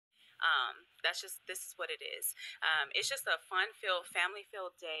This is what it is. It's just a fun-filled,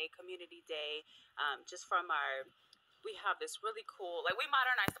 family-filled day, community day. Just from we have this really cool, like we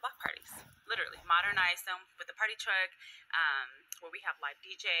modernize the block parties, literally modernize them with the party truck, where we have live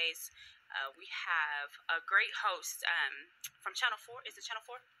DJs. We have a great host from Channel 4. Is it Channel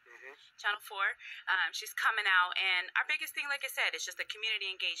 4? Mm-hmm. Channel 4. She's coming out, and our biggest thing, like I said, is just the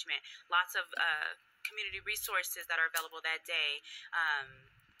community engagement. Lots of community resources that are available that day.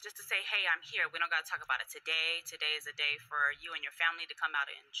 Just to say, hey, I'm here. We don't got to talk about it today. Today is a day for you and your family to come out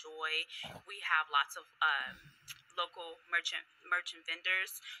and enjoy. We have lots of local merchant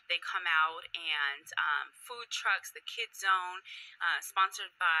vendors. They come out, and food trucks, the Kids Zone,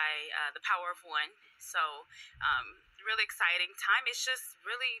 sponsored by the Power of One. So really exciting time. It's just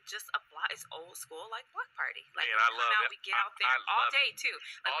really just a block. It's old school, like block party. Like man, we I come love out, it. we get out there all day too.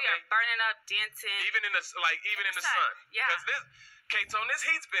 Like we are burning up, dancing, even in the sun. Yeah. Because K-Tone, this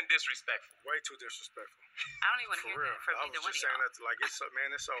heat's been disrespectful. Way too disrespectful. I don't even want to hear real. that from I either was one just of saying y'all. that, like, it's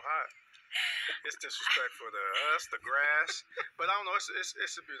so hot. It's disrespectful to us, the grass. But I don't know.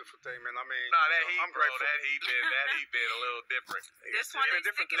 It's a beautiful thing, man. I mean, that heat, I'm grateful. That heat been a little different. This one is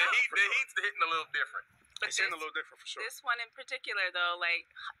different. sticking out. The heat's hitting a little different. It's hitting a little different for sure. This one in particular, though, like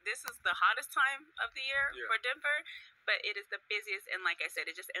this is the hottest time of the year for Denver, but it is the busiest, and like I said,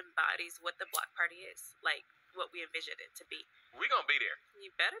 it just embodies what the block party is, like what we envisioned it to be. We gonna be there.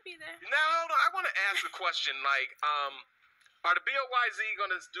 You better be there. Now, hold on. I want to ask a question. Like, are the BOYZ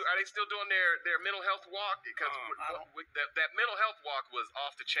gonna do? Are they still doing their mental health walk? Because that mental health walk was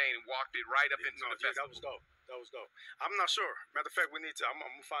off the chain. Walked it right up into the festival. That was dope. That was dope. I'm not sure. Matter of fact, we need to. I'm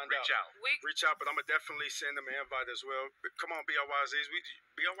gonna find out. Reach out, but I'm gonna definitely send them an invite as well. Come on, BOYZs.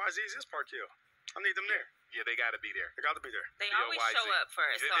 BOYZs is Park Hill. I need them there. Yeah, they got to be there. They got to be there. They always show up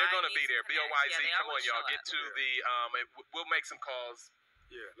first. They're going to be there. BOYZ, come on, y'all. Get to the. We'll make some calls.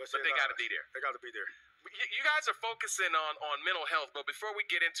 Yeah, let's. But they got to be there. They got to be there. You guys are focusing on mental health, but before we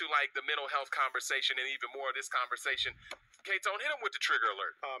get into like the mental health conversation and even more of this conversation, K-Tone, hit them with the trigger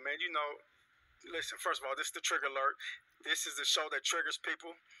alert. Man, listen. First of all, this is the trigger alert. This is the show that triggers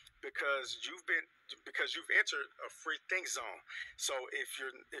people because you've entered a free think zone. So if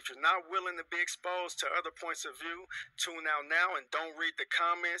you're not willing to be exposed to other points of view, tune out now and don't read the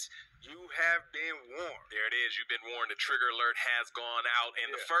comments. You have been warned. There it is. You've been warned. The trigger alert has gone out, and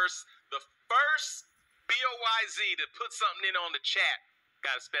the first BOYZ to put something in on the chat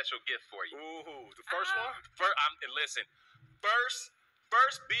got a special gift for you. Ooh, the first one? And listen, first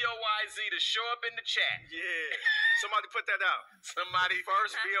BOYZ to show up in the chat. Yeah. Somebody put that out.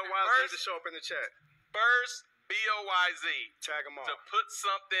 First BOYZ to show up in the chat. First BOYZ. Tag them all. To put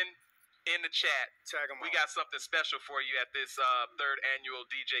something in the chat. Tag them all. We got something special for you at this third annual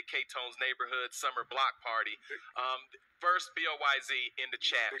DJKtone's Neighborhood Summer Block Party. First BOYZ in the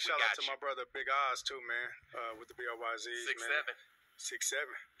chat. Big shout out to my brother Big Oz too, man. With the BOYZs, 6'7". 6'7".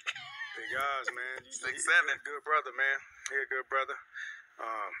 Big Oz, man. 6'7". Good brother, man. He a good brother.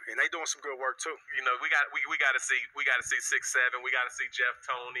 And they doing some good work too. You know, we got to see 6'7". We got to see Jeff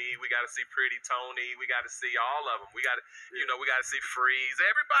Tony. We got to see Pretty Tony. We got to see all of them. We got to, we got to see Freeze.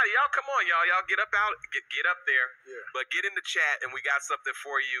 Everybody, y'all, come on, y'all get up there. Yeah. But get in the chat, and we got something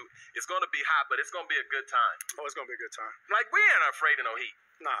for you. It's gonna be hot, but it's gonna be a good time. Oh, it's gonna be a good time. Like we ain't afraid of no heat.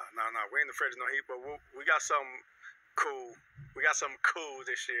 Nah. We ain't afraid of no heat, but we got something cool. We got something cool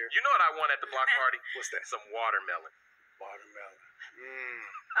this year. You know what I want at the block party? What's that? Some watermelon. Watermelon.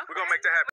 We're gonna make that happen.